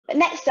But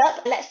next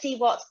up, let's see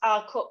what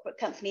our corporate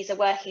companies are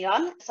working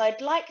on. So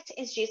I'd like to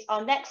introduce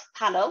our next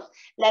panel,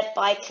 led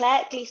by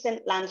Claire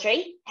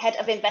Gleeson-Landry, Head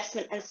of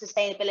Investment and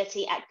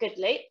Sustainability at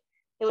GoodLoop,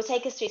 who will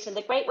take us through some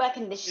of the great work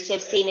and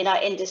initiatives seen in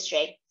our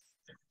industry.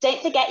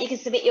 Don't forget, you can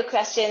submit your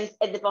questions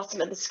at the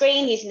bottom of the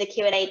screen using the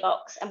Q&A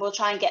box, and we'll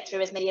try and get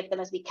through as many of them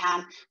as we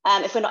can.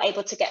 If we're not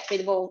able to get through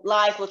them all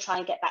live, we'll try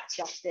and get back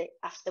to you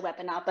after the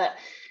webinar. But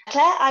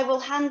Claire, I will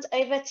hand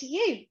over to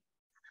you.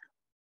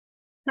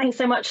 Thanks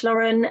so much,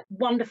 Lauren.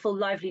 Wonderful,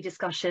 lively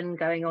discussion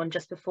going on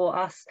just before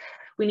us.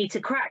 We need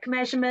to crack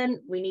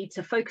measurement, we need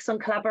to focus on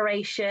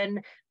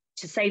collaboration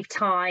to save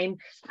time,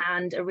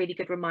 and a really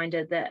good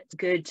reminder that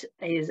good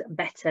is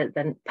better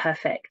than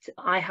perfect.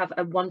 I have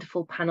a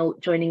wonderful panel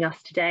joining us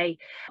today.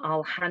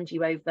 I'll hand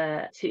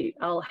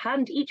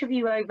each of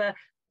you over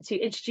to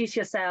introduce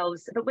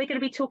yourselves, but we're going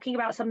to be talking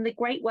about some of the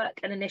great work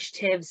and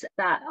initiatives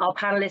that our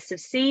panelists have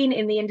seen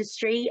in the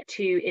industry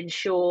to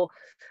ensure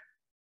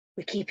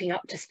we're keeping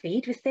up to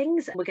speed with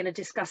things. We're going to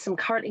discuss some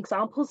current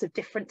examples of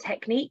different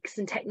techniques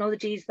and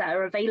technologies that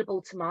are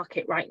available to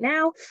market right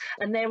now.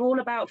 And they're all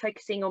about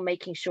focusing on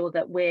making sure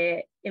that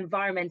we're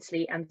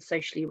environmentally and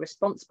socially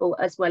responsible,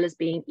 as well as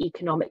being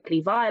economically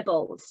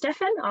viable.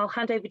 Steffen, I'll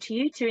hand over to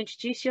you to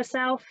introduce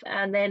yourself,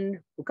 and then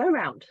we'll go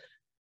round.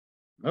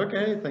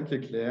 Okay, thank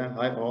you, Claire.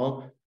 Hi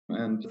all,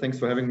 and thanks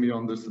for having me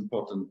on this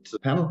important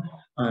panel.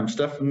 I'm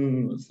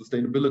Steffen,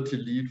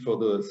 Sustainability Lead for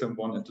the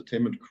Seven.One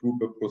Entertainment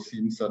Group, a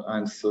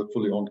ProSiebenSat.1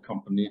 fully owned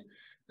company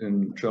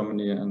in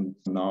Germany, and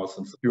now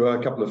since a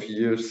couple of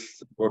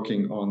years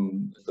working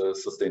on the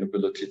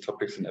sustainability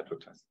topics in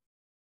advertising.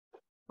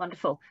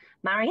 Wonderful.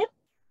 Marion?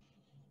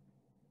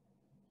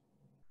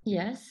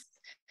 Yes.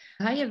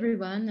 Hi,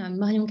 everyone. I'm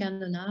Marion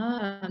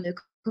Cadona. I'm the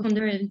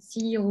co-founder and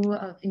CEO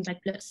of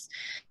Impact Plus.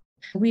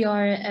 We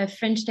are a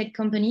French tech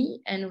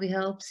company, and we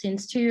help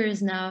since 2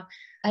 years now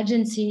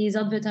agencies,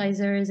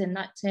 advertisers, and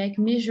ad tech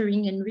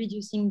measuring and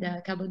reducing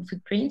their carbon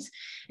footprints.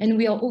 And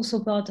we are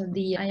also part of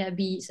the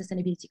IAB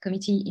Sustainability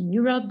Committee in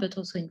Europe, but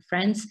also in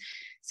France.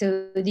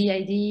 So the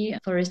idea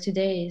for us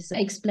today is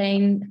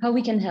explain how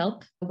we can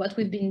help, what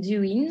we've been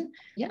doing.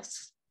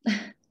 Yes.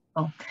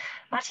 Oh.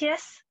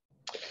 Mathias?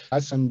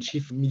 I'm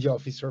Chief Media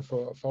Officer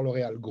for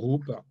L'Oréal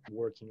Group,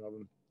 working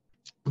on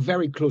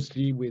very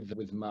closely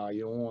with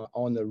Marion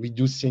on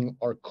reducing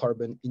our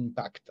carbon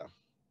impact.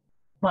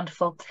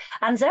 Wonderful.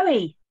 And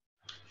Zoe?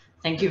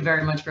 Thank you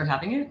very much for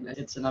having it.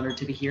 It's an honor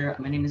to be here.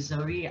 My name is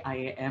Zoe.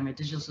 I am a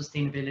digital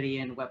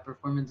sustainability and web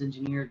performance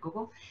engineer at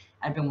Google.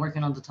 I've been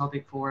working on the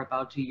topic for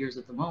about 2 years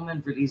at the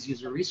moment, release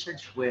user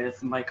research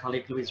with my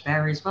colleague Louise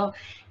Barry as well.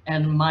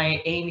 And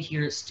my aim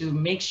here is to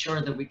make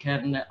sure that we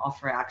can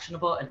offer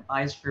actionable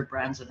advice for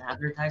brands and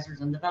advertisers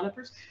and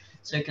developers.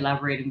 So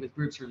collaborating with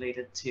groups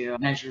related to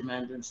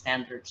measurement and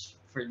standards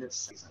for this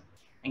season.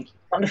 Thank you.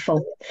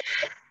 Wonderful.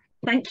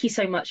 Thank you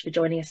so much for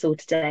joining us all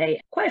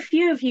today. Quite a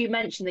few of you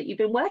mentioned that you've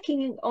been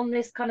working on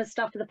this kind of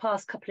stuff for the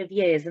past couple of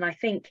years, and I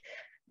think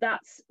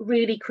that's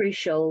really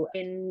crucial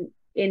in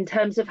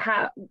terms of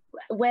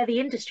where the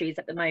industry is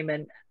at the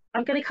moment.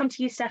 I'm going to come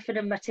to you, Steffen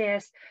and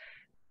Mathias.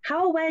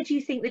 How aware do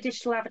you think the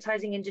digital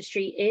advertising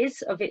industry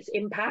is of its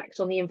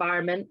impact on the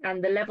environment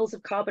and the levels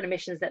of carbon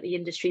emissions that the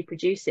industry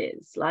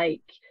produces?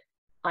 Like,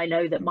 I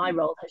know that my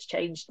role has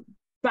changed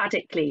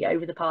radically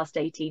over the past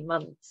 18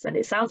 months, and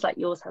it sounds like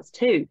yours has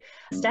too.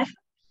 Steffen?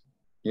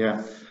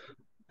 Yeah,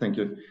 thank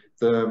you.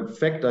 The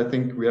fact, I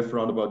think we have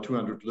around about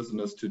 200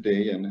 listeners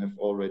today and have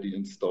already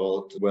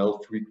installed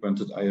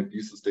well-frequented IAB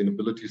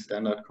Sustainability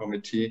Standard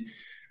Committee,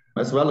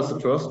 as well as the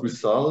first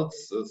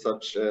results,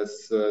 such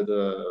as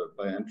the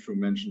by Andrew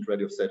mentioned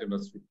Radio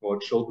Steadiness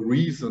report, show the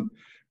recent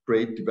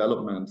great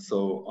development.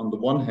 So on the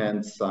one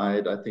hand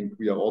side, I think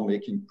we are all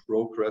making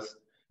progress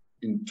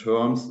in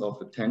terms of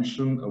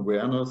attention,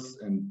 awareness,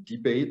 and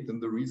debate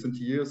in the recent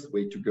years.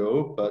 Way to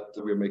go, but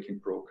we're making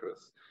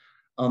progress.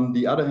 On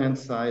the other hand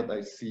side, I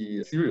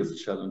see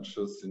serious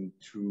challenges in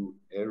two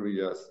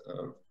areas.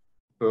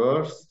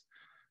 First,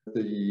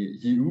 the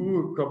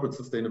EU Corporate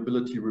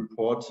Sustainability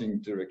Reporting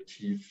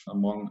Directive,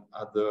 among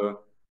other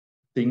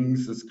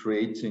things, is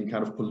creating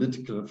kind of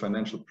political and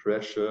financial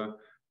pressure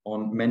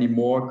on many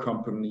more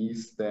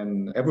companies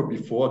than ever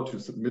before to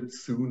submit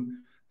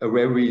soon a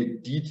very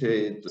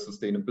detailed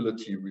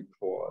sustainability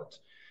report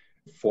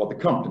for the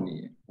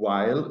company,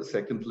 while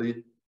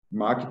secondly,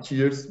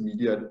 marketeers,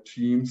 media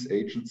teams,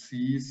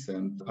 agencies,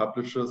 and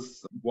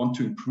publishers want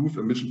to improve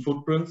emission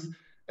footprints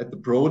at the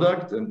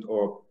product and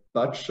or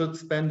budget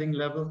spending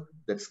level.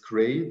 That's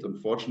great.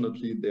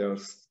 Unfortunately,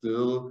 there's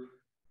still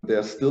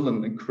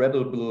an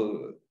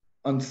incredible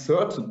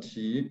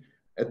uncertainty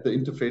at the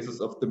interfaces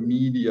of the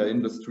media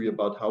industry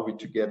about how we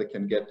together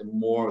can get a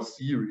more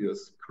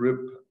serious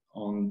grip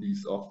on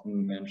these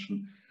often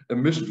mentioned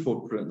emission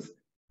footprints,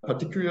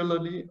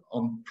 particularly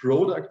on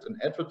product and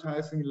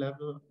advertising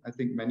level. I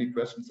think many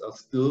questions are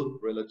still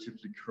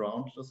relatively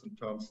groundless in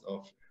terms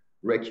of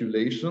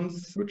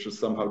regulations, which is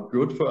somehow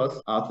good for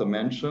us, Arthur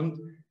mentioned.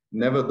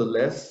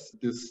 Nevertheless,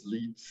 this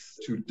leads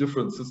to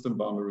different system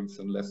boundaries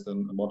and less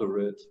than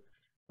moderate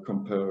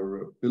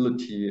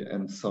comparability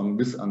and some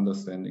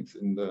misunderstandings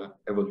in the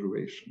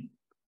evaluation.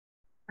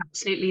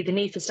 Absolutely, the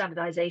need for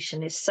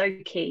standardization is so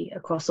key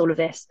across all of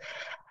this.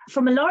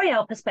 From a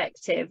L'Oréal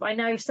perspective, I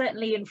know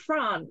certainly in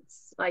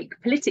France, like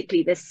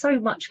politically, there's so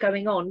much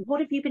going on. What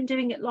have you been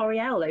doing at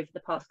L'Oréal over the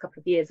past couple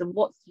of years, and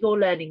what's your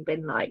learning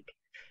been like,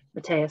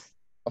 Mathias?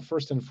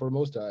 First and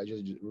foremost, I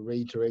just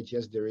reiterate,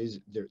 yes, there is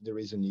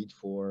a need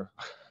for,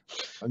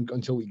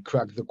 until we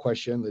crack the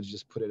question, let's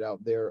just put it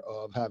out there,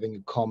 of having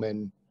a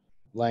common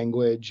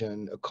language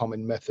and a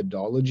common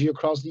methodology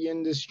across the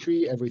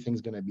industry.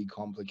 Everything's going to be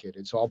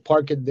complicated. So I'll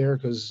park it there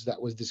because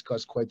that was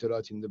discussed quite a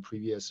lot in the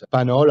previous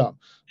panel.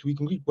 To be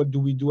concrete, what do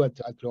we do at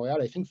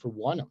L'Oréal? I think for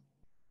one,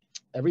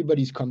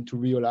 everybody's come to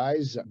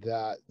realize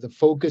that the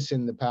focus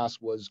in the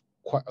past was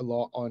quite a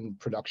lot on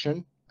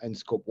production and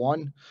scope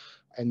 1.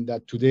 And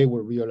that today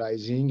we're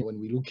realizing when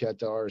we look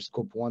at our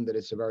scope 1 that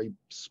it's a very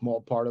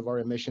small part of our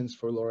emissions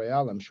for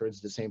L'Oréal. I'm sure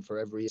it's the same for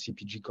every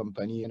CPG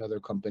company and other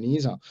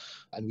companies.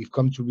 And we've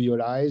come to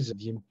realize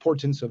the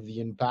importance of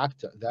the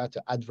impact that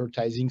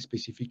advertising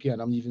specifically,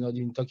 and I'm not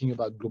even talking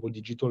about global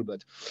digital,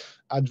 but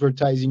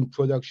advertising,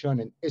 production,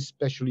 and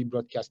especially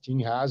broadcasting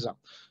has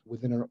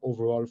within our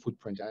overall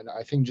footprint. And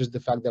I think just the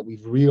fact that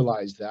we've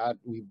realized that,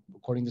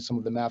 according to some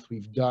of the math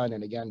we've done,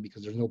 and again,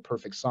 because there's no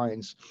perfect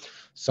science,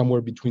 somewhere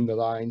between the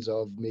lines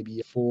of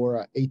maybe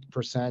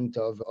 4-8%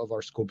 of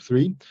our scope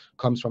 3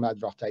 comes from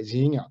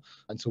advertising.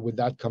 And so with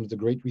that comes the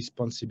great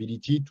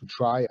responsibility to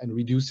try and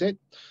reduce it.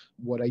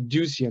 What I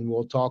do see, and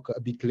we'll talk a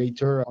bit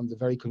later on the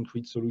very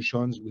concrete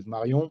solutions with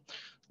Marion,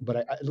 but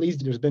at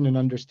least there's been an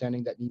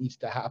understanding that needs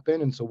to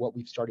happen. And so what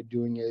we've started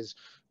doing is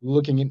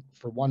looking in,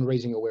 for one,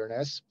 raising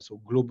awareness,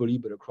 so globally,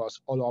 but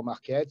across all our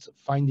markets,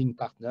 finding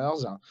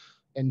partners,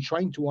 and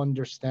trying to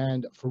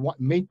understand, for what,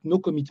 make no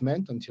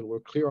commitment until we're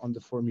clear on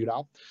the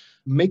formula,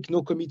 make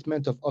no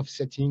commitment of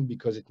offsetting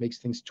because it makes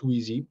things too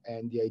easy.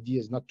 And the idea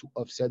is not to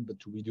offset, but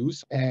to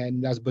reduce.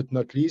 And last but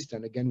not least,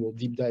 and again, we'll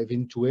deep dive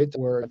into it,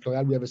 where at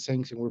L'Oréal, we have a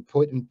saying, we're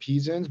poet and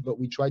peasants, but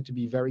we try to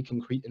be very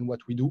concrete in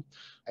what we do.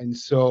 And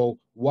so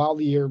while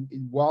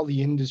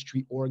the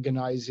industry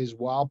organizes,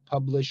 while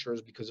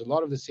publishers, because a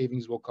lot of the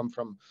savings will come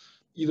from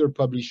either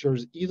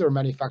publishers, either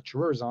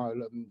manufacturers,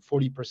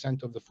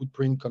 40% of the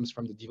footprint comes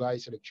from the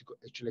device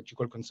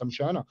electrical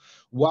consumption.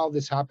 While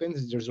this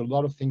happens, there's a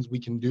lot of things we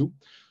can do.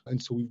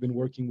 And so we've been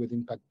working with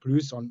Impact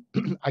Plus on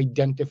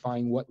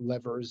identifying what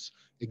levers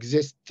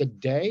exist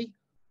today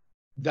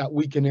that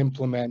we can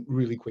implement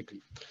really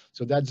quickly.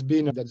 So that's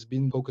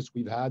been focus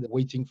we've had,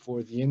 waiting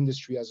for the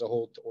industry as a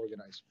whole to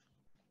organize.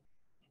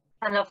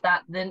 I love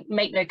that. Then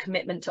make no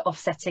commitment to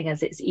offsetting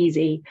as it's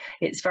easy.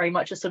 It's very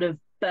much a sort of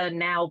burn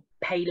now,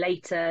 pay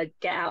later,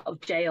 get out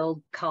of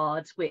jail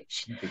card,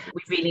 which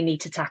we really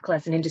need to tackle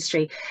as an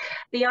industry.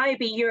 The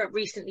IAB Europe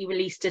recently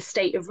released a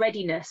state of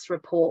readiness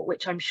report,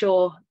 which I'm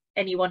sure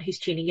anyone who's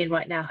tuning in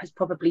right now has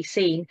probably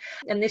seen.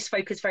 And this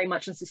focused very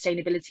much on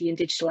sustainability and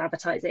digital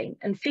advertising.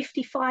 And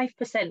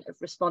 55% of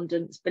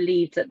respondents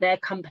believed that their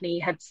company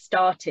had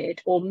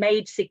started or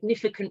made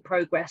significant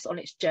progress on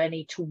its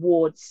journey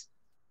towards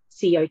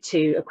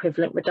CO2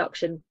 equivalent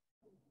reduction.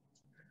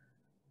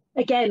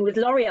 Again, with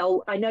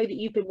L'Oréal, I know that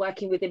you've been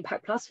working with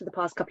Impact Plus for the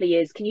past couple of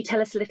years. Can you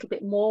tell us a little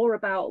bit more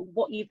about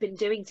what you've been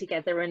doing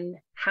together and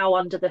how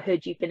under the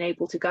hood you've been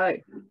able to go?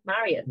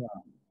 Marion,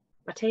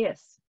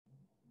 Mathias.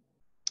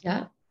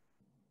 Yeah,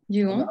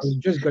 you want? I was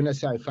just going to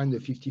say, I find the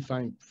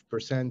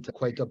 55%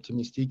 quite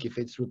optimistic. If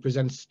it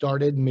represents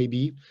started,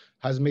 maybe,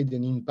 has made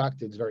an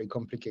impact, it's very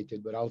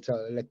complicated, but I'll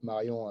let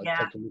Marion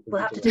talk a little bit.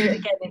 We'll have to do it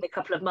again in a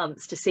couple of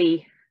months to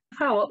see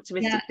how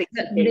optimistic things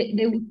can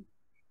be.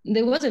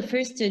 There was a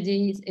first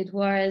study,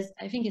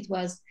 I think it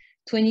was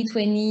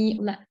 2020,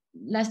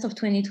 last of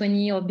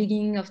 2020 or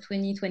beginning of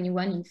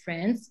 2021 in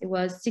France. It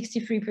was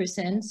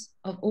 63%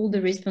 of all the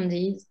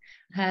respondents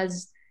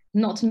has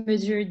not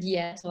measured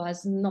yet or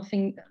has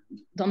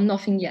done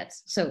nothing yet.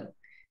 So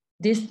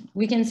this,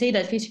 we can say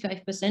that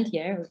 55%,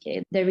 yeah,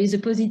 okay, there is a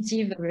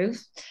positive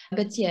growth.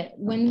 But yeah,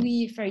 when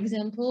we, for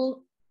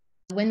example,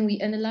 when we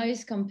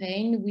analyze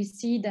campaign, we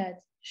see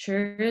that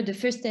sure, the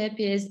first step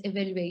is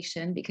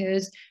evaluation,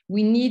 because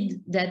we need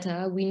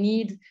data, we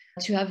need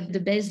to have the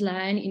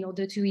baseline in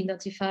order to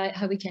identify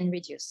how we can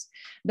reduce.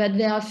 But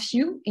there are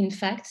few, in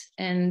fact,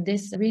 and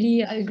this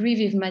really, I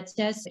agree with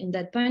Mathias in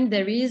that point,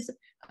 there is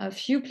a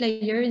few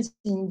players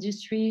in the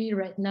industry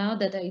right now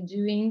that are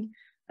doing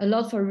a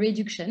lot for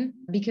reduction,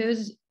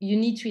 because you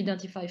need to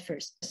identify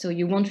first. So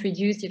you won't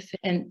reduce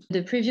and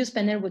the previous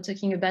panel was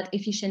talking about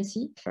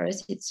efficiency. For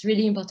us, it's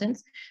really important.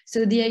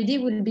 So the idea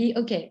would be,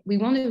 okay, we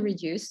want to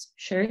reduce,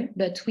 sure,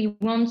 but we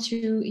want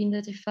to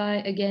identify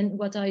again,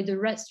 what are the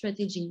right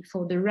strategy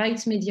for the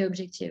right media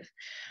objective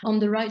on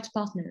the right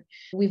partner.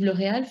 With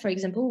L'Oréal, for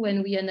example,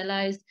 when we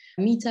analyzed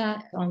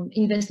Meta,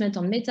 investment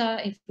on Meta,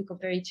 if we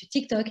compare it to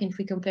TikTok, if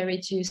we compare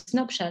it to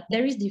Snapchat,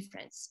 there is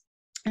difference.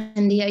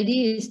 And the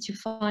idea is to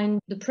find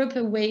the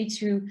proper way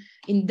to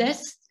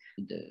invest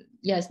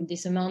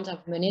this amount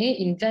of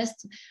money,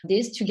 invest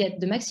this to get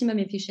the maximum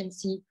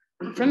efficiency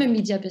from a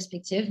media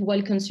perspective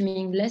while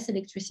consuming less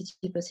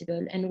electricity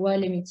possible and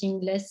while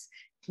emitting less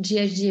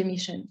GHG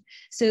emission.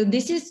 So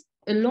this is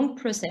a long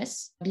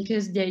process,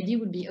 because the idea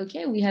would be,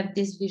 okay, we have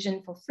this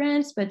vision for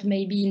France, but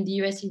maybe in the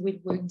US it will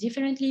work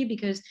differently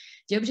because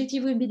the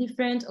objective will be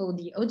different or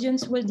the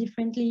audience will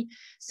differently.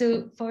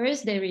 So for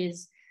us, there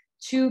is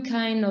two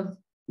kind of,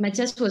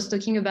 Mathias was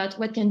talking about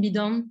what can be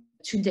done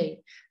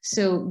today.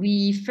 So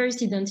we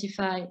first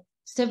identify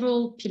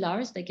several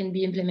pillars that can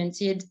be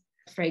implemented,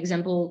 for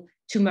example,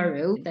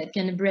 tomorrow, that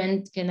a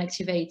brand can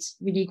activate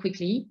really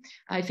quickly.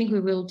 I think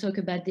we will talk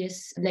about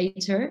this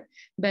later,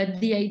 but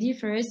the idea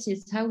for us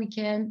is how we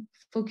can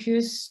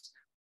focus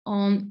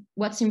on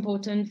what's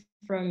important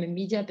from a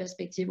media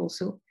perspective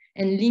also,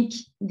 and link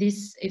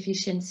this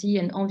efficiency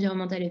and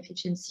environmental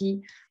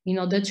efficiency in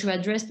order to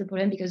address the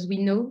problem, because we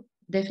know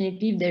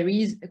definitely there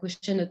is a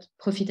question of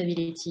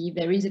profitability,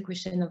 there is a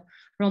question of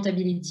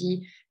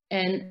rentability,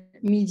 and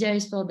media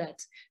is for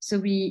that.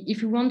 So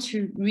if we want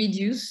to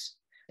reduce,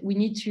 we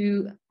need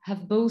to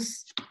have both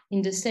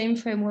in the same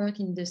framework,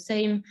 in the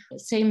same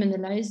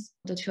analyze,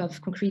 that you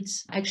have concrete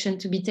action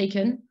to be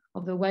taken.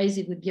 Otherwise,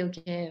 it would be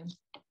okay.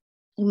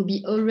 It will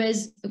be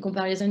always a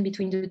comparison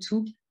between the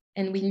two,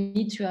 and we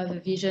need to have a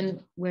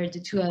vision where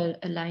the two are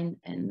aligned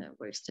and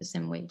works the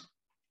same way.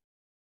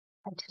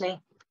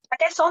 Totally. I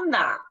guess on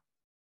that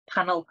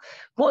panel,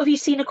 what have you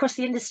seen across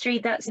the industry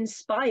that's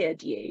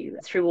inspired you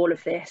through all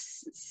of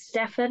this?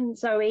 Steffen,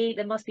 Zoe,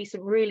 there must be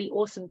some really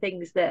awesome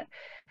things that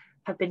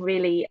have been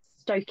really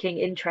stoking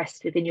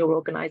interest within your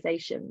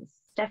organizations.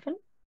 Steffen?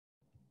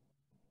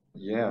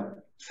 Yeah,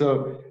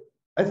 so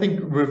I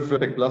think with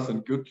Tech Plus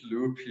and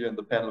GoodLoop here in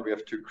the panel, we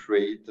have two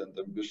great and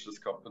ambitious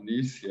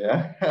companies.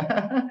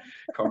 Yeah,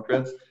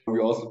 congrats. We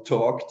also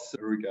talked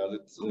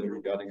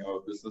regarding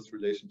our business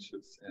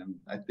relationships, and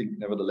I think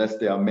nevertheless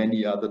there are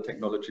many other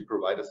technology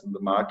providers in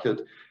the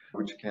market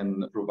which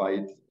can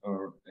provide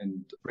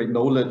and great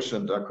knowledge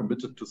and are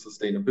committed to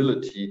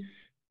sustainability.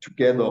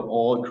 Together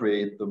all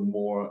create the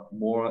more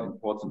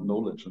important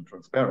knowledge and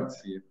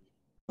transparency.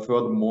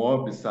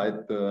 Furthermore,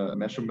 beside the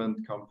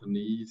measurement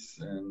companies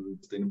and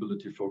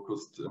sustainability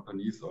focused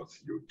companies or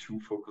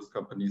CO2 focused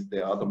companies,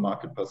 there are the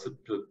market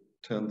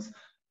participants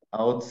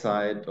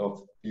outside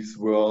of this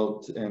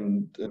world,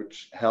 and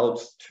which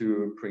helps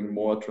to bring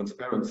more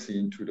transparency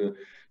into the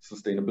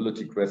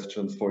sustainability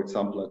questions. For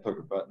example, I talk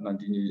about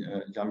Nandini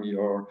Yami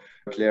or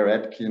Claire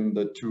Atkin,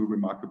 the two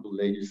remarkable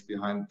ladies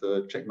behind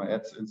the Check My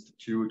Ads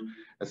Institute,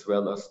 as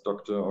well as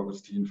Dr.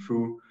 Augustine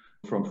Fu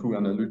from Fu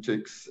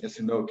Analytics, as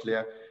you know,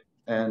 Claire.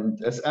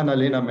 And as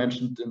Annalena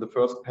mentioned in the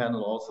first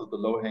panel, also the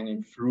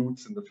low-hanging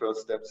fruits and the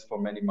first steps for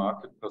many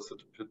market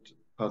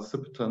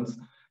participants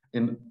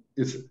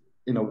is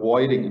in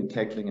avoiding and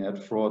tackling ad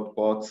fraud,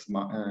 bots,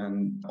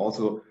 and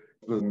also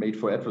made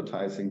for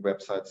advertising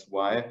websites.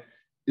 Why?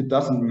 It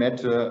doesn't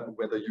matter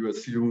whether you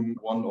assume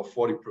 1 or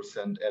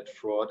 40% ad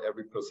fraud,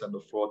 every percent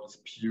of fraud is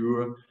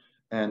pure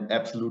and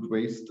absolute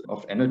waste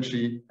of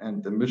energy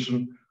and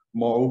emission.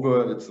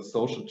 Moreover, it's a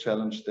social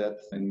challenge that,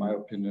 in my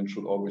opinion,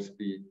 should always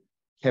be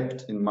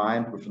kept in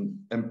mind with an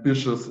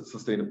ambitious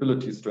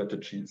sustainability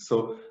strategy.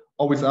 So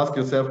always ask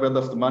yourself, where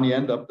does the money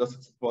end up? Does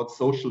it support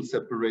social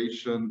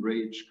separation,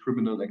 rage,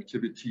 criminal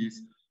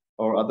activities,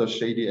 or other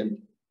shady and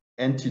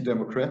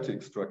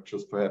anti-democratic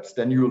structures, perhaps?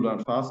 Then you will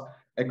learn fast.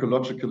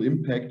 Ecological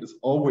impact is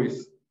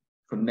always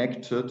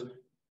connected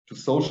to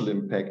social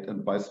impact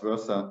and vice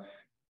versa.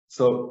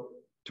 So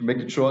to make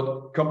it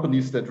short,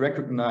 companies that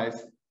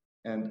recognize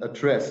and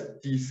address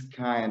these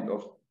kind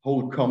of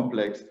whole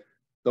complex,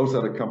 those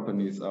are the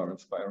companies that are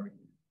inspiring.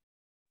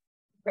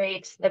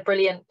 Great, they're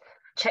brilliant.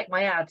 Check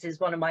My Ads is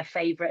one of my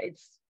favorite.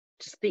 It's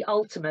just the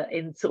ultimate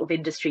in sort of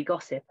industry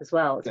gossip as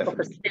well. It's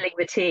proper spilling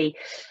the tea.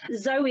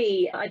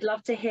 Zoe, I'd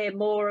love to hear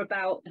more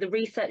about the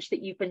research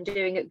that you've been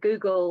doing at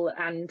Google,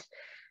 and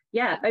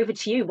yeah, over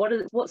to you.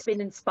 What's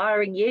been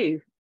inspiring you?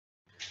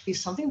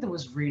 Something that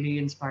was really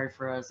inspired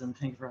for us, and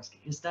thank you for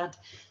asking, is that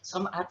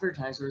some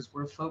advertisers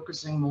were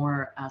focusing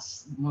more,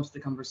 as most of the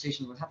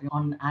conversations were happening,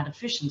 on ad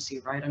efficiency,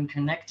 right? On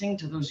connecting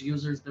to those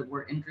users that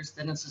were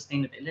interested in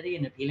sustainability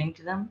and appealing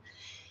to them.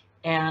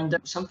 And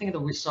something that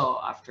we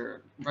saw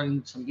after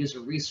running some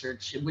user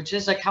research, which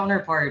is a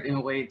counterpart in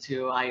a way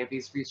to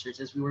IAB's research,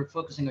 is we were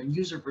focusing on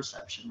user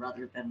perception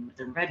rather than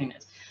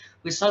readiness.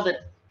 We saw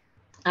that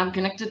I'm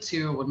connected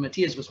to what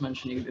Mathias was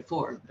mentioning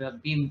before,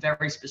 being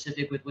very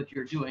specific with what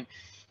you're doing.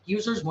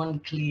 Users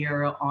want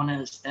clear,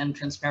 honest, and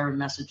transparent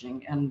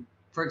messaging. And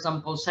for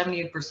example,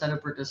 78%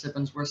 of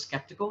participants were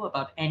skeptical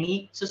about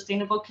any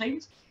sustainable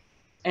claims.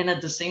 And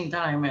at the same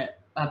time,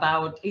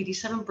 about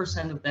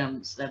 87% of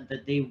them said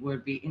that they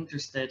would be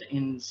interested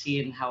in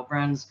seeing how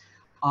brands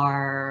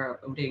are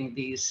doing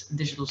these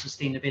digital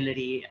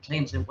sustainability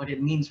claims and what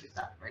it means with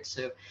that, right?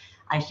 So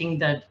I think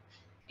that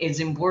it's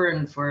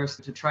important for us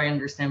to try and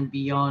understand,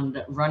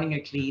 beyond running a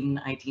clean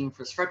IT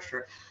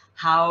infrastructure,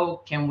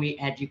 how can we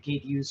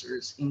educate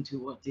users into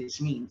what this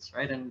means,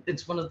 right? And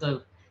it's one of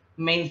the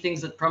main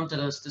things that prompted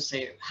us to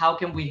say, how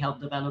can we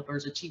help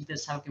developers achieve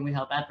this? How can we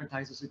help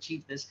advertisers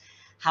achieve this?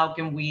 how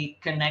can we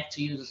connect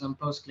to users on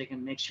post-click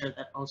and make sure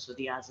that also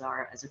the ads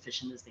are as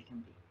efficient as they can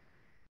be.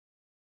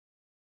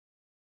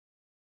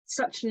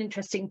 Such an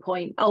interesting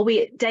point. Are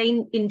we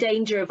in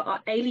danger of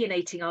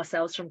alienating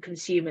ourselves from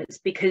consumers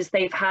because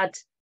they've had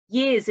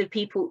years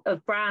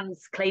of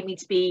brands claiming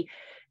to be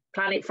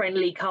planet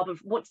friendly, carbon,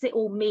 what does it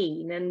all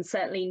mean? And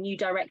certainly new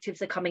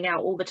directives are coming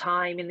out all the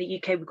time. In the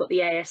UK, we've got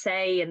the ASA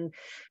and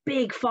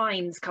big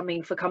fines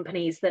coming for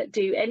companies that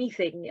do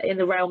anything in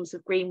the realms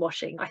of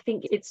greenwashing. I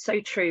think it's so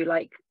true.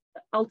 Like,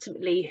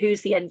 ultimately, who's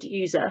the end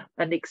user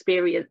and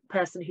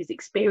person who's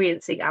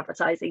experiencing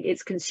advertising?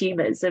 It's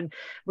consumers, and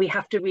we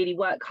have to really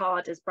work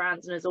hard as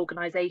brands and as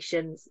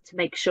organizations to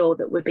make sure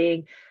that we're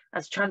being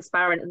as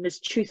transparent and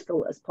as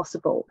truthful as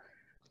possible.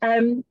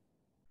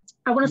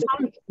 I want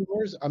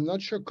to I'm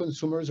not sure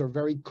consumers are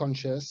very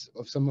conscious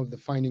of some of the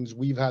findings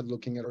we've had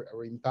looking at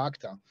our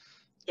impact.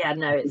 Yeah,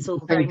 no, it's all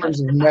very much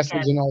the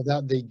message and all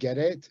that, they get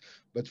it.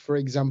 But for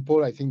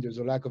example, I think there's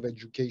a lack of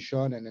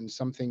education, and then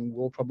something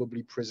we'll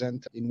probably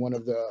present in one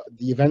of the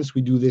events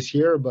we do this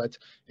year, but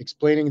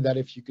explaining that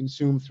if you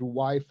consume through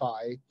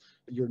Wi-Fi,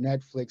 your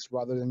Netflix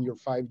rather than your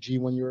 5G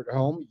when you're at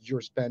home,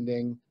 you're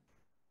spending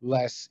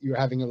less, you're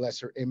having a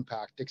lesser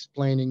impact.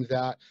 Explaining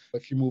that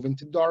if you move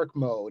into dark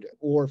mode,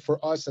 or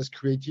for us as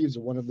creatives,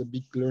 one of the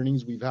big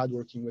learnings we've had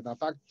working with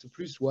Impact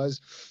Plus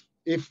was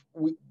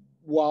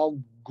while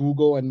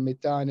Google and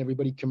Meta and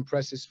everybody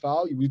compresses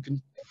file,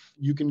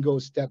 you can go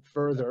a step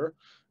further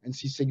and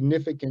see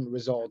significant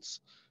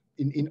results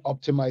in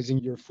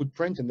optimizing your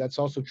footprint. And that's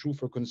also true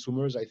for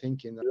consumers, I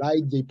think, in the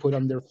light they put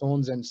on their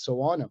phones and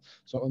so on.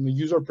 So on the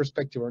user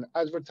perspective or an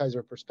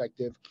advertiser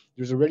perspective,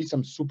 there's already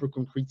some super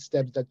concrete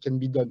steps that can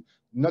be done,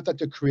 not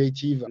at a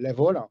creative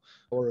level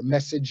or a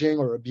messaging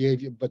or a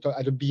behavior, but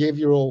at a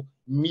behavioral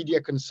media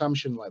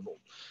consumption level.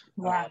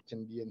 Yeah.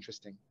 Can be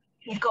interesting.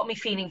 You've got me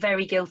feeling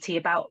very guilty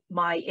about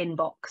my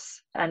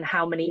inbox and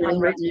how many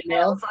unread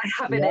emails I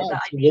have in it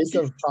that I need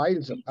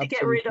to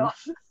get rid of.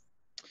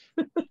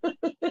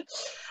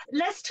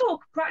 Let's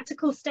talk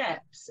practical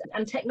steps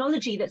and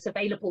technology that's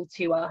available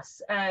to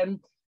us.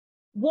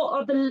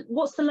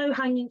 What's the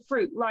low-hanging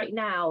fruit right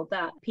now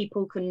that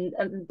people can,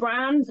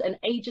 brands and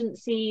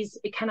agencies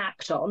can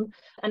act on,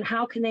 and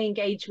how can they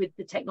engage with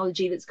the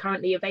technology that's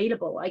currently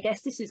available? I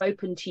guess this is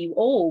open to you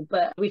all,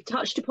 but we've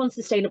touched upon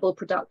sustainable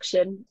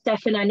production.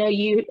 Steffen, I know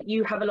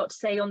you have a lot to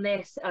say on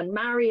this, and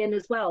Marion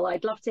as well.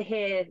 I'd love to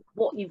hear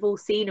what you've all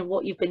seen and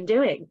what you've been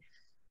doing.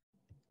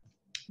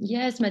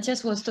 Yes,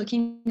 Mathias was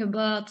talking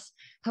about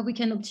how we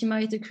can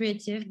optimize the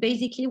creative.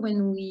 Basically,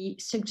 when we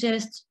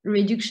suggest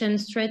reduction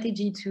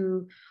strategy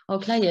to our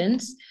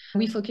clients,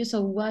 we focus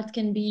on what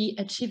can be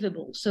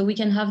achievable. So we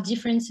can have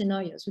different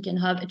scenarios. We can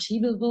have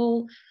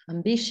achievable,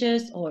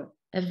 ambitious, or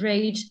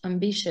average,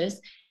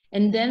 ambitious,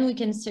 and then we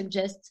can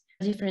suggest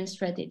different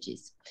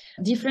strategies.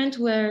 Different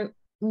where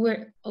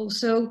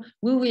also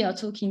who we are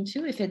talking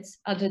to, if it's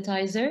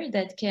advertiser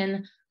that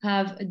can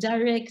have a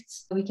direct,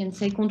 we can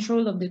say,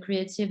 control of the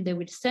creative they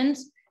will send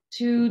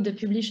to the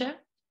publisher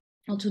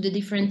or to the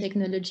different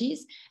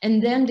technologies.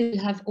 And then they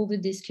have all the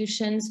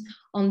discussions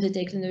on the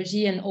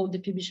technology and all the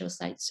publisher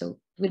sites. So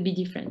it will be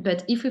different.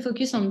 But if we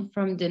focus on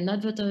from the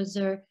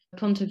advertiser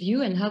point of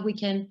view and how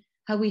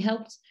we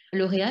helped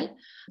L'Oréal,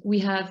 we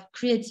have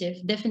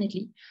creative,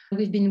 definitely.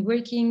 We've been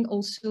working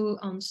also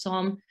on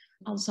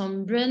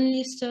some brand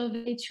list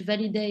survey to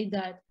validate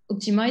that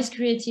optimized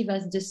creative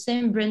has the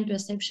same brand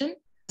perception.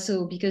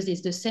 So because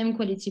it's the same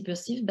quality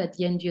perceived by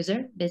the end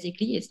user,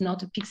 basically, it's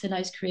not a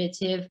pixelized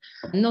creative,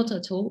 not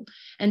at all.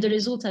 And the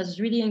result is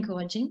really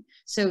encouraging.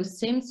 So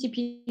same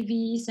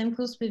CPV, same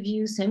cost per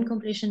view, same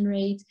completion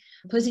rate,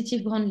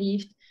 positive brand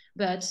lift,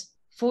 but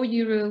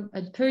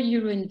 €4 per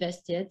euro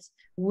invested,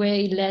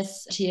 way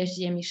less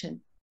GHG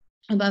emission,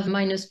 above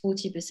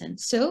 -40%.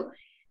 So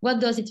what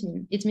does it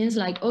mean? It means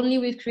like only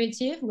with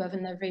creative, we have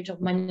an average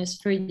of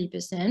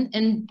 -30%.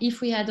 And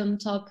if we add on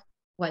top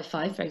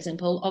Wi-Fi, for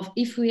example,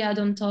 if we add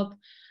on top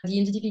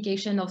the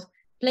identification of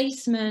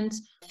placement,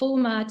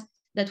 format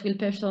that will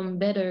perform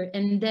better,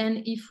 and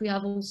then if we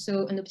have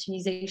also an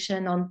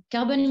optimization on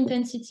carbon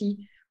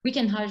intensity, we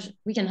can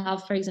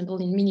have, for example,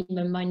 in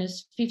minimum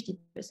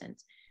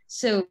 -50%.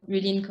 So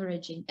really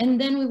encouraging. And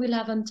then we will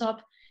have on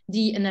top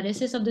the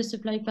analysis of the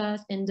supply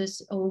path and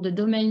all the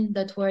domain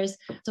that was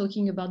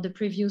talking about the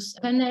previous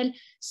panel.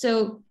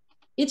 So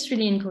it's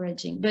really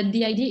encouraging, but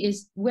the idea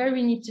is where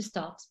we need to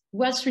start,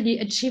 what's really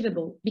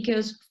achievable,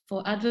 because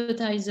for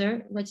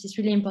advertiser, what is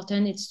really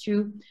important is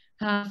to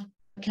have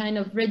a kind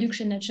of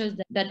reduction measures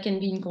that can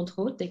be in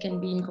control, they can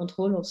be in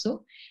control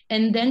also,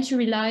 and then to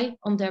rely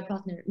on their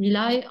partner,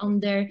 rely on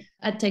their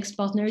ad tech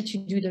partner to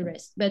do the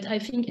rest. But I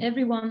think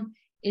everyone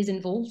is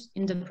involved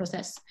in the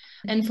process.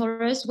 And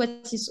for us,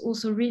 what is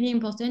also really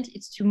important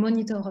is to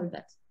monitor all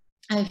that.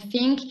 I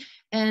think,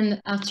 and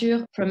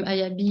Arthur from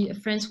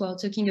IAB France were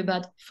talking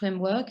about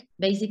framework.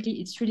 Basically,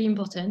 it's really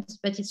important,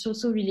 but it's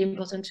also really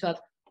important to have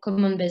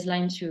common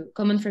baseline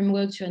common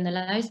framework to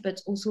analyze, but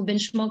also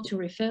benchmark to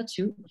refer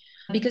to,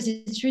 because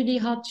it's really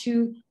hard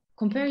to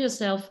compare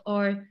yourself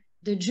or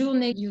the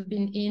journey you've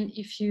been in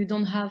if you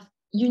don't have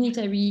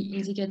unitary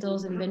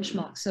indicators and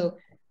benchmarks. So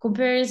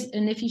compares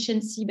an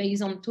efficiency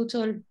based on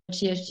total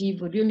GHG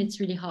volume, it's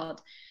really hard.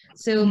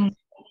 So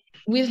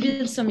we've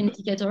built some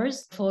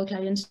indicators for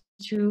clients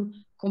to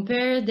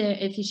compare their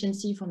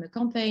efficiency from a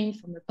campaign,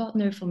 from a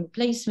partner, from a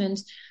placement,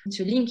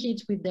 to link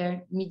it with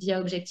their media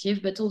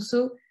objective, but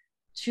also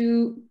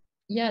to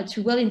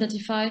well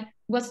identify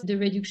what's the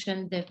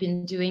reduction they've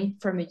been doing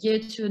from a year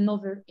to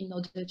another in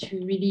order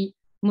to really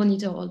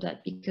monitor all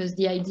that. Because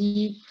the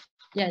idea,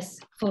 yes,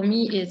 for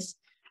me, it's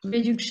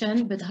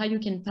reduction, but how you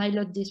can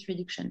pilot this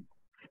reduction.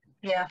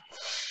 Yeah.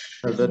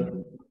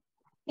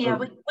 Yeah,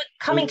 we're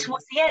coming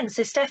towards the end.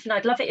 So Steffen,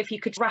 I'd love it if you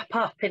could wrap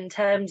up in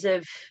terms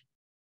of...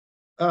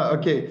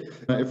 Okay,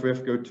 if we have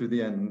to go to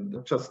the end,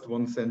 just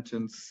one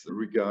sentence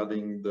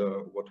regarding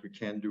what we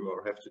can do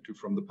or have to do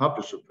from the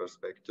publisher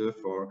perspective,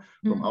 or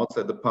from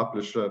outside the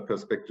publisher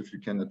perspective. You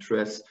can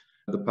address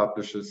the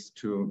publishers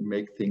to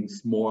make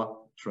things more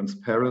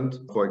transparent.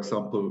 For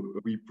example,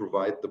 we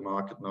provide the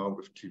market now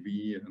with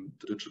TV and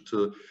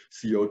digital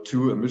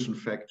CO2 emission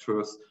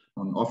factors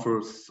on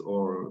offers,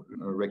 or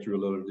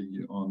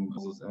regularly on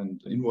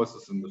and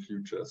invoices in the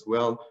future as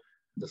well.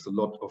 There's a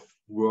lot of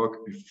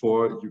work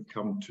before you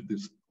come to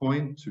this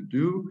point to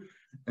do.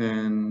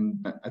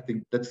 And I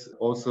think that's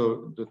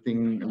also the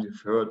thing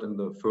we've heard in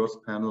the first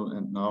panel,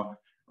 and now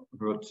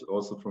heard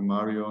also from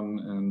Marion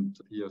and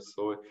Mathias.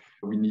 So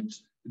we need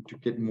to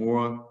get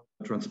more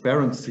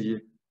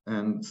transparency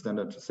and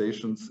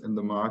standardizations in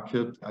the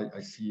market.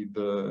 I see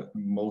the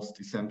most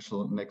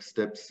essential next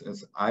steps,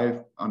 as I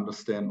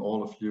understand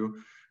all of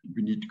you.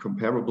 We need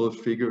comparable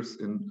figures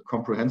in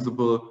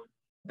comprehensible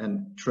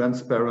and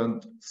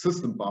transparent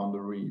system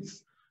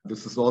boundaries.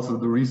 This is also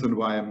the reason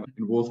why I'm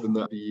involved in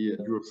the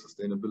Europe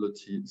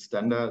Sustainability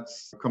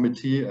Standards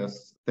Committee,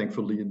 as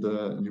thankfully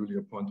the newly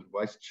appointed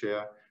vice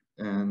chair,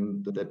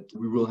 and that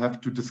we will have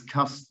to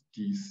discuss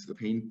these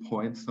pain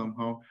points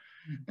somehow.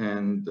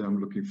 And I'm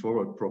looking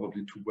forward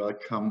probably to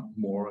welcome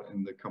more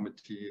in the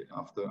committee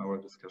after our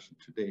discussion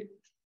today.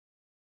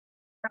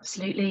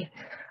 Absolutely.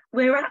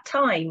 We're at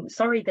time.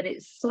 Sorry that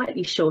it's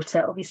slightly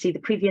shorter. Obviously, the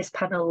previous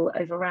panel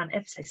overran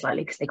ever so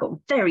slightly because they got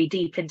very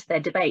deep into their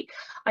debate.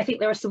 I think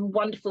there are some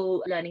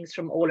wonderful learnings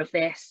from all of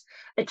this.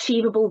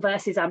 Achievable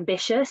versus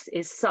ambitious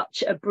is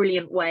such a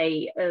brilliant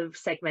way of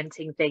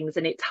segmenting things,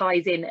 and it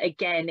ties in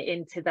again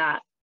into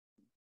that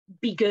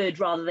be good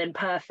rather than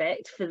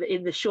perfect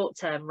in the short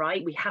term,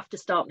 right? We have to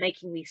start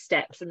making these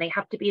steps, and they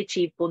have to be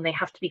achievable, and they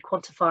have to be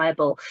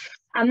quantifiable.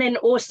 And then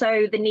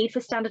also the need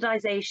for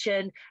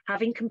standardization,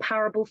 having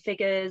comparable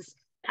figures,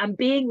 and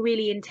being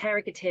really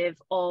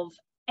interrogative of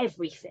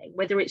everything,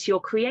 whether it's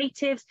your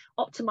creatives,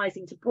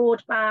 optimizing to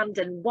broadband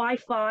and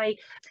Wi-Fi,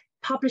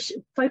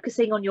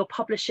 focusing on your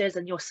publishers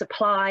and your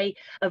supply,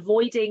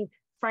 avoiding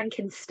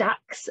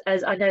Frankenstacks,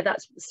 as I know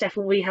that's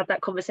Steffen, we had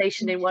that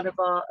conversation in one of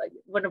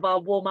our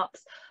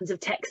warm-ups of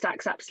tech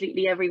stacks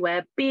absolutely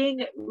everywhere.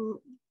 Doing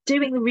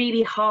the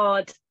really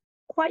hard,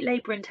 quite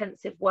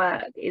labor-intensive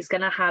work is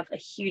going to have a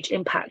huge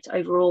impact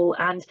overall.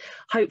 And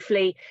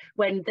hopefully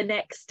when the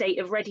next state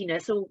of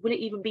readiness, or will it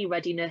even be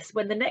readiness,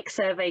 when the next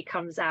survey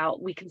comes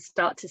out, we can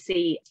start to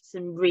see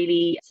some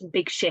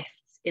big shifts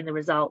in the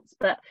results.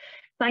 But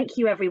thank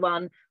you,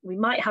 everyone. We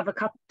might have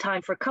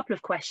time for a couple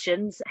of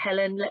questions.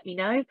 Helen, let me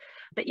know.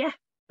 But yeah,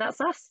 that's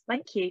us.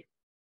 Thank you.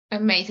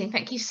 Amazing.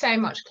 Thank you so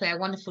much, Claire.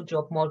 Wonderful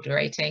job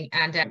moderating.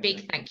 And a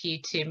big thank you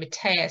to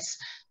Mathias,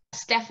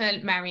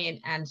 Steffen, Marion,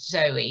 and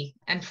Zoe.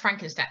 And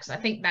Frankenstacks, I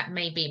think that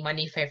may be my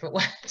new favourite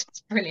word.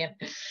 It's brilliant.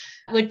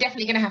 We're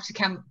definitely going to have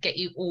to get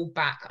you all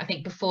back. I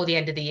think before the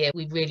end of the year,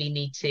 we really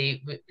need to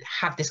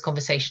have this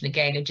conversation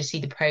again and just see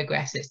the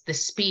progress. It's the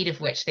speed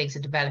of which things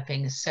are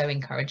developing is so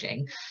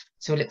encouraging.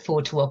 So we look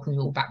forward to welcoming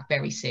you all back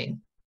very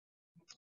soon.